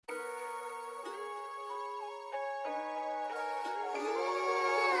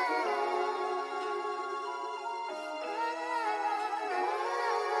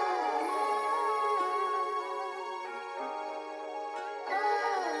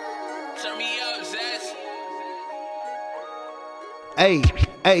Turn me up, Zest.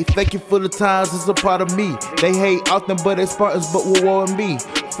 Hey, thank you for the times, it's a part of me. They hate often, but they Spartans, but will war with me.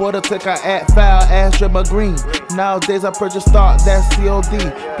 For the tech I act foul, ass straight my green. Nowadays I purchase stock, that's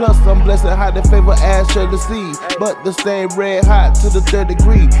COD. Plus I'm blessed how they favor ass straight the seed. But the stay red hot to the 3rd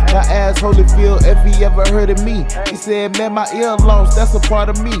degree. Now ass Holyfield, if he ever heard of me. He said, man, my ear lost, that's a part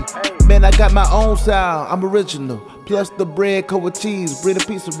of me. Man, I got my own style, I'm original. Plus the bread covered with cheese, bring a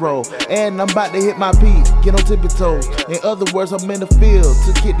pizza roll. And I'm about to hit my peak, get on tippy toes. In other words, I'm in the field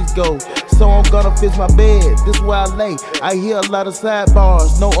to get these goals. So I'm gonna fix my bed, this where I lay. I hear a lot of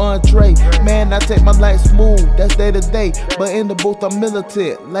sidebars, no entree. Man, I take my life smooth, that's day to day. But in the booth I'm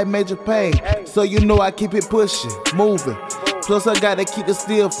militant, like Major Payne. So you know I keep it pushing, moving. Plus I gotta keep the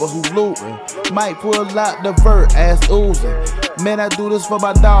steel for who looting. Might pull out the vert, ass oozing. Man, I do this for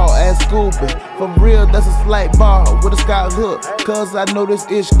my dog, ass scooping. For real, that's a slight bar with a sky hook. Cause I know this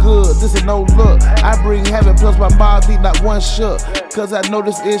ish good, this is no look. I bring heaven plus my mom beat not one shook. Cause I know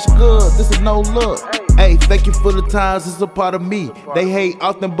this ish good, this is no look. Hey, thank you for the times, it's a part of me. They hate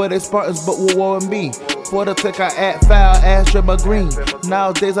often, but they Spartans, but will war with me. For the tech I act foul, ass straight my green.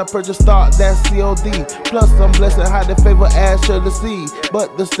 Nowadays I purchase stock, that's COD. Plus I'm blessed how they favor ass straight the seed.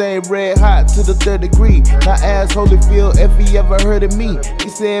 But the same red hot to the 3rd degree. Now ass Holyfield, if he ever heard of me. He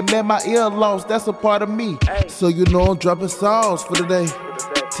said, man, my ear lost, that's a part of me. So you know I'm dropping songs for the day.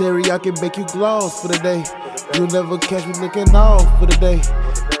 Teriyaki make you gloss for the day. You'll never catch me looking off for the day.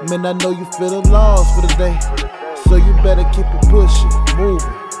 Man, I know you feeling lost for the day. So you better keep it pushing,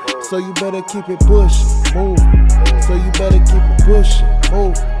 moving. So you better keep it pushing, moving. So you better keep it pushing,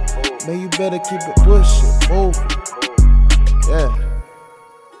 moving. Man, you better keep it pushing, moving. Yeah.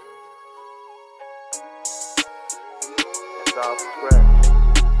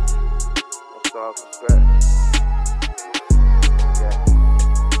 Start from scratch.